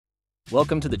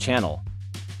Welcome to the channel.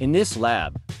 In this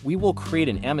lab, we will create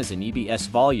an Amazon EBS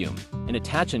volume and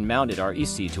attach and mount it our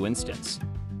EC2 instance.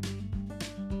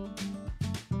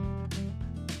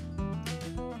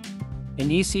 An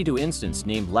EC2 instance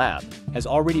named Lab has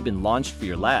already been launched for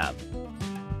your lab.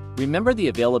 Remember the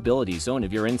availability zone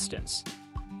of your instance.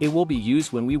 It will be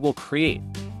used when we will create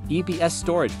EBS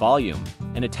storage volume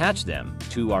and attach them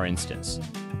to our instance.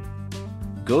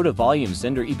 Go to Volumes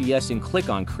under EBS and click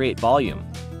on Create Volume.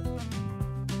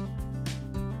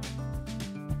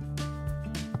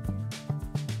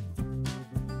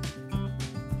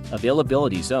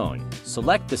 Availability Zone.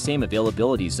 Select the same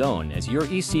availability zone as your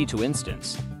EC2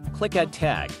 instance. Click Add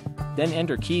Tag, then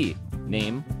enter key,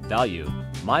 name, value,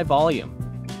 My Volume.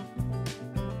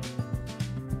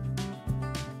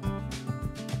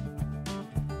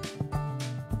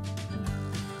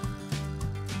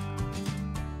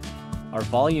 Our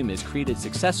volume is created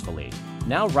successfully.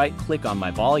 Now right-click on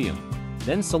My Volume,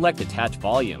 then select Attach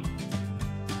Volume.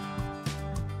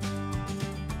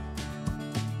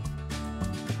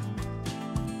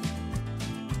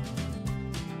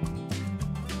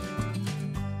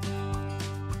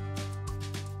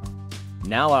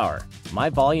 Now our My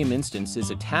Volume instance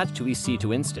is attached to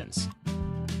EC2 instance.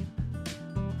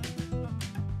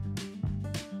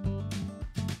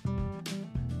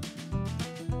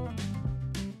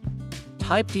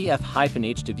 Type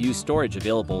df-h to view storage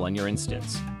available on your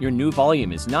instance. Your new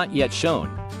volume is not yet shown.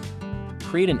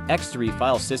 Create an X3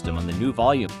 file system on the new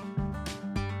volume.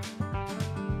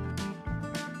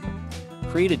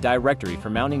 Create a directory for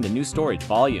mounting the new storage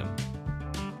volume.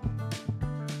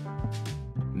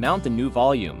 Mount the new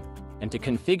volume, and to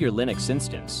configure Linux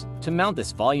instance. To mount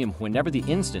this volume whenever the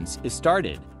instance is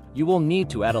started, you will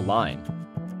need to add a line.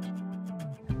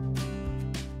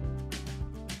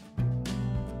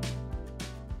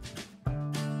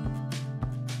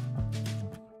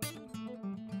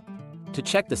 To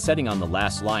check the setting on the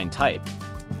last line, type.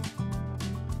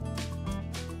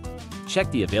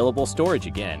 Check the available storage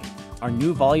again. Our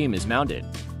new volume is mounted.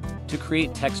 To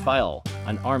create text file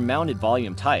on ARM mounted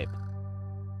volume, type.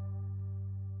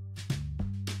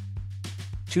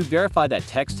 To verify that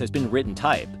text has been written,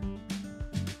 type.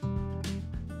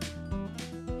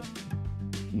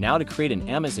 Now to create an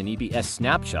Amazon EBS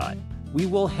snapshot, we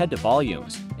will head to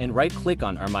Volumes and right-click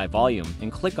on our My Volume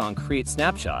and click on Create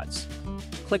Snapshots.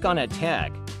 Click on Add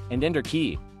Tag and enter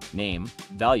key, name,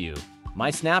 value, My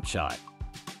Snapshot.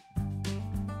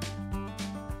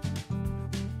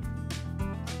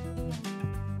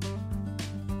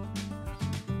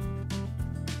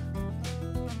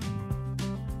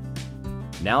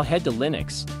 Now head to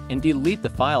Linux and delete the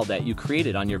file that you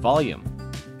created on your volume.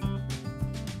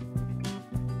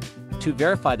 To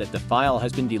verify that the file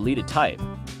has been deleted, type.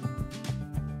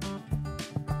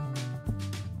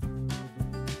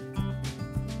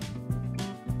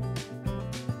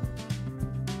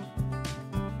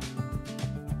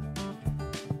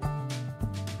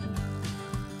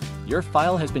 Your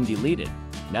file has been deleted.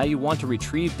 Now you want to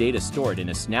retrieve data stored in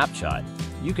a snapshot.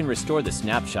 You can restore the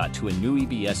snapshot to a new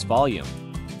EBS volume.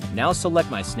 Now select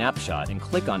My Snapshot and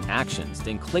click on Actions,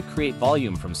 then click Create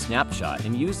Volume from Snapshot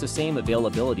and use the same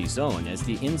availability zone as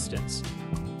the instance.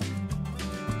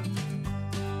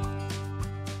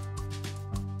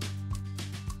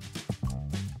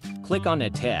 Click on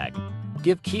Add Tag.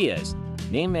 Give key as,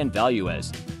 name and value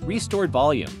as, Restored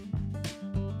Volume.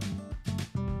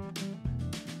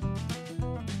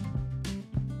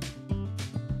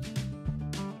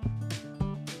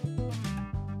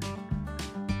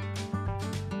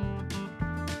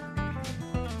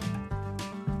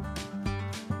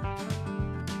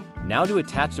 Now to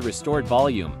attach the restored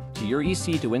volume to your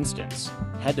EC2 instance,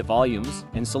 head to Volumes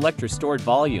and select Restored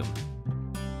Volume.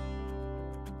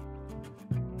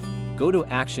 Go to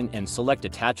Action and select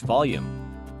Attach Volume.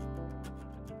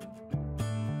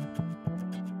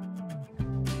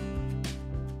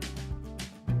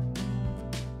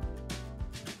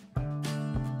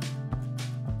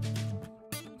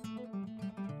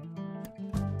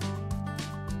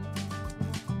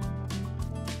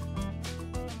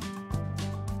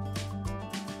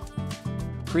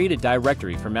 Create a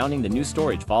directory for mounting the new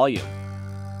storage volume.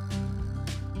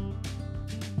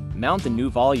 Mount the new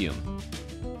volume.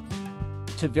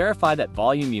 To verify that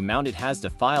volume you mounted has the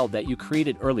file that you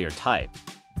created earlier, type.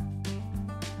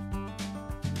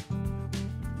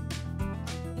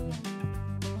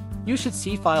 You should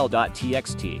see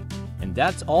file.txt. And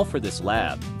that's all for this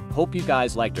lab. Hope you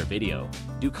guys liked our video.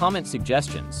 Do comment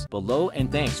suggestions below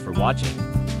and thanks for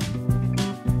watching.